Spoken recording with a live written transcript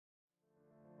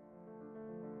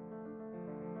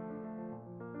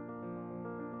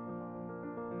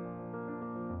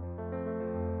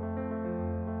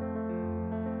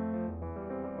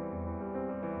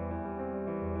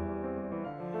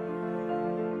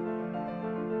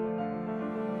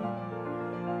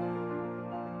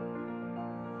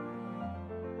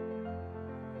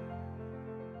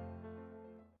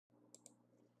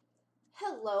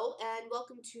Hello and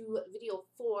welcome to video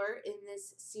 4 in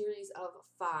this series of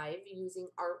 5 using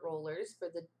art rollers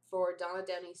for Donna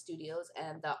Downey Studios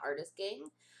and the Artist Gang.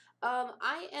 I've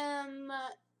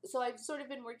sort of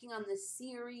been working on this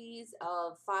series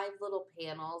of 5 little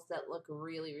panels that look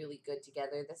really, really good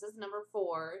together. This is number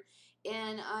 4,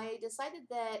 and I decided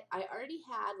that I already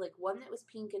had like one that was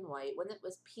pink and white, one that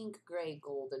was pink, gray,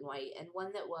 gold, and white, and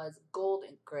one that was gold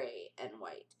and gray and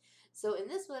white. So in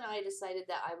this one, I decided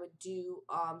that I would do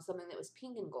something that was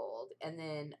pink and gold, and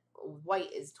then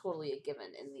white is totally a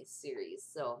given in these series.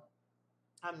 So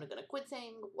I'm going to quit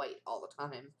saying white all the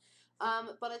time.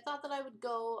 But I thought that I would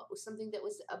go with something that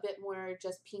was a bit more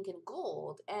just pink and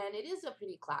gold. And it is a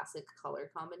pretty classic color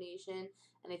combination.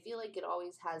 And I feel like it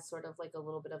always has sort of like a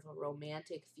little bit of a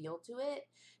romantic feel to it.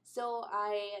 So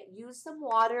I used some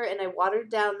water and I watered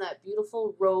down that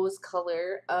beautiful rose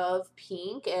color of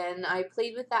pink. And I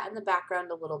played with that in the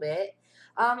background a little bit.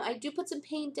 I do put some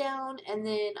paint down and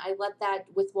then I let that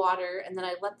with water and then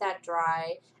I let that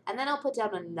dry. And then I'll put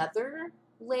down another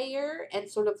layer and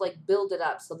sort of like build it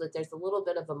up so that there's a little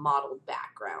bit of a mottled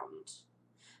background.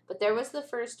 But there was the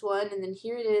first one, and then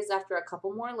here it is after a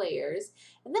couple more layers.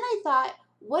 And then I thought,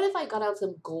 what if I got out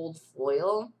some gold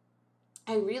foil?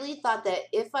 I really thought that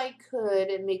if I could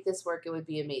make this work, it would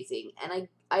be amazing. And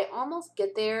I almost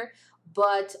get there,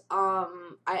 but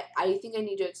I think I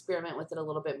need to experiment with it a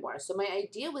little bit more. So my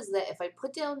idea was that if I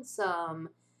put down some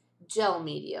gel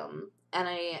medium and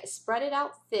I spread it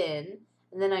out thin,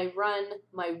 and then I run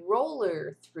my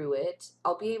roller through it,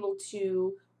 I'll be able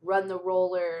to run the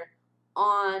roller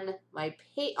on my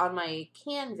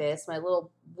canvas, my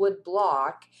little wood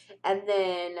block, and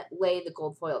then lay the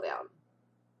gold foil down.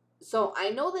 So I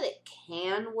know that it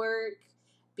can work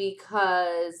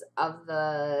because of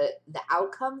the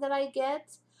outcome that I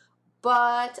get,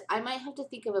 but I might have to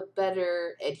think of a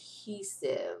better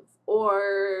adhesive,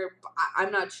 or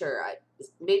I'm not sure.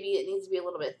 Maybe it needs to be a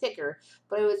little bit thicker,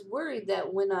 but I was worried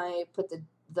that when I put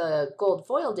the gold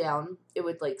foil down, it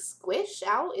would like squish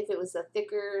out if it was a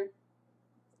thicker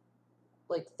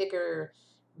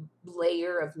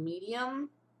layer of medium.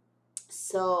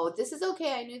 So this is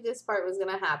okay. I knew this part was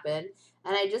going to happen,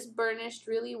 and I just burnished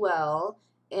really well,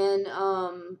 and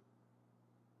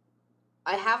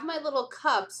I have my little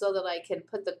cup so that I can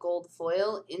put the gold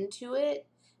foil into it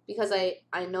because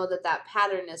I know that that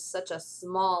pattern is such a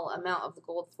small amount of the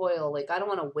gold foil. Like, I don't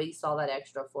want to waste all that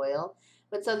extra foil.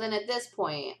 But so then at this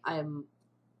point, I'm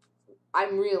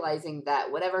realizing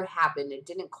that whatever happened, it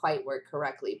didn't quite work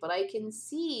correctly. But I can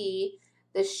see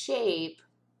the shape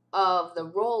of the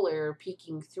roller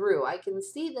peeking through. I can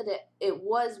see that it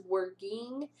was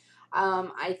working.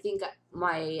 I think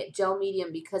my gel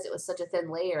medium, because it was such a thin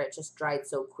layer, it just dried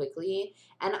so quickly.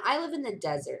 And I live in the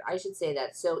desert, I should say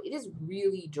that. So it is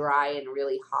really dry and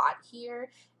really hot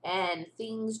here, and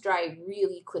things dry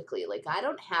really quickly. Like, I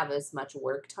don't have as much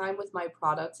work time with my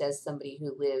products as somebody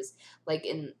who lives like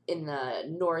in the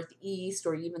northeast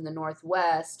or even the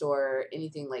northwest or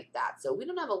anything like that. So we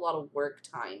don't have a lot of work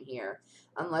time here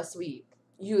unless we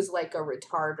use like a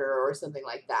retarder or something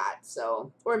like that.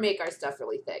 So, or make our stuff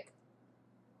really thick.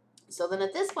 So then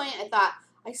at this point, I thought,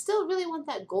 I still really want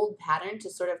that gold pattern to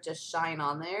sort of just shine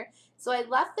on there. So I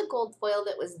left the gold foil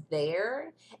that was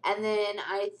there, and then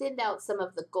I thinned out some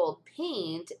of the gold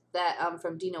paint that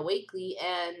from Dina Wakley,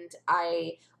 and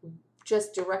I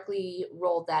just directly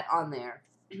rolled that on there.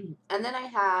 And then I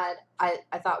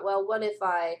thought, well, what if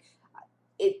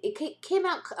it came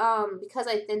out, because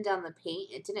I thinned down the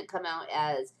paint, it didn't come out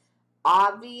as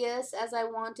obvious as I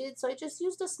wanted, so I just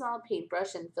used a small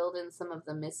paintbrush and filled in some of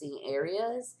the missing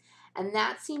areas, and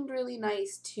that seemed really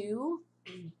nice too.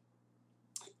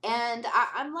 And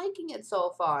I'm liking it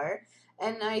so far,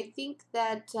 and I think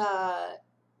that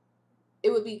it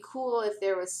would be cool if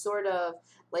there was sort of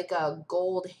like a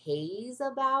gold haze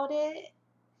about it,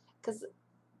 because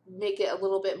make it a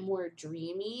little bit more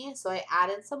dreamy. So I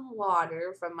added some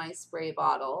water from my spray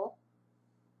bottle,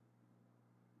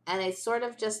 and I sort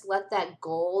of just let that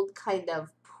gold kind of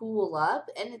pool up,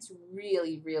 and it's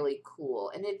really, really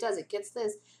cool. And it gets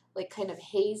this like kind of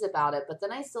haze about it, but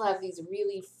then I still have these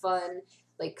really fun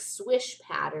like swish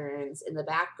patterns in the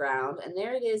background, and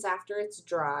there it is after it's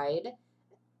dried.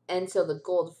 And so the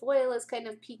gold foil is kind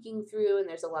of peeking through, and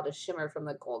there's a lot of shimmer from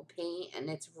the gold paint, and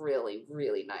it's really,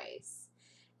 really nice.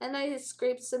 And I just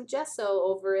scraped some gesso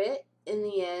over it in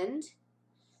the end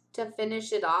to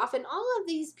finish it off. And all of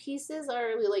these pieces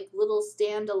are like little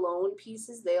standalone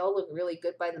pieces. They all look really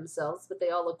good by themselves, but they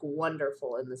all look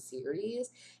wonderful in the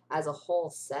series as a whole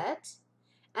set.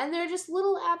 And they're just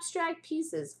little abstract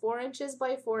pieces, 4 inches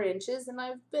by 4 inches, and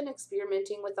I've been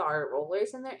experimenting with art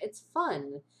rollers, and it's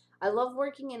fun. I love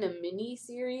working in a mini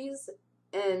series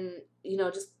and, you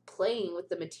know, just playing with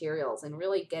the materials and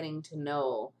really getting to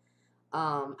know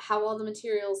how all the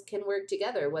materials can work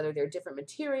together, whether they're different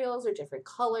materials or different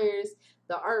colors,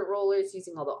 the art rollers,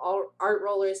 using all the art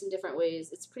rollers in different ways.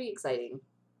 It's pretty exciting.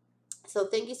 So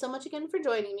thank you so much again for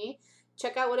joining me.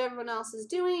 Check out what everyone else is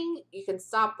doing. You can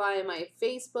stop by my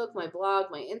Facebook, my blog,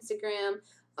 my Instagram.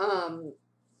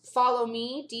 Follow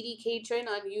me, DeeDee Catron,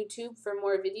 on YouTube for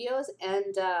more videos.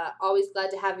 And always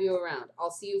glad to have you around. I'll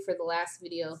see you for the last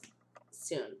video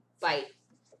soon. Bye.